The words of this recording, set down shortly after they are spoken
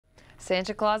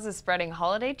Santa Claus is spreading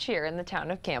holiday cheer in the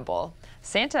town of Campbell.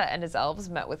 Santa and his elves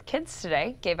met with kids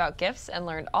today, gave out gifts, and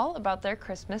learned all about their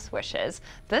Christmas wishes.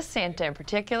 This Santa in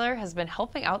particular has been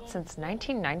helping out since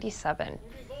 1997.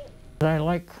 I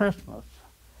like Christmas,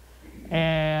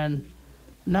 and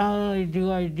not only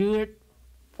do I do it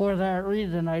for that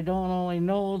reason, I don't only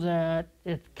know that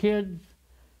it's kids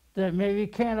that maybe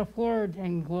can't afford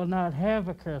and will not have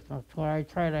a Christmas, so I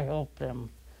try to help them.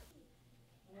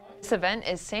 This event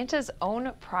is Santa's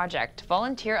own project.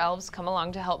 Volunteer elves come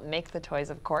along to help make the toys,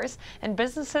 of course, and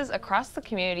businesses across the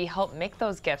community help make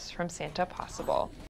those gifts from Santa possible.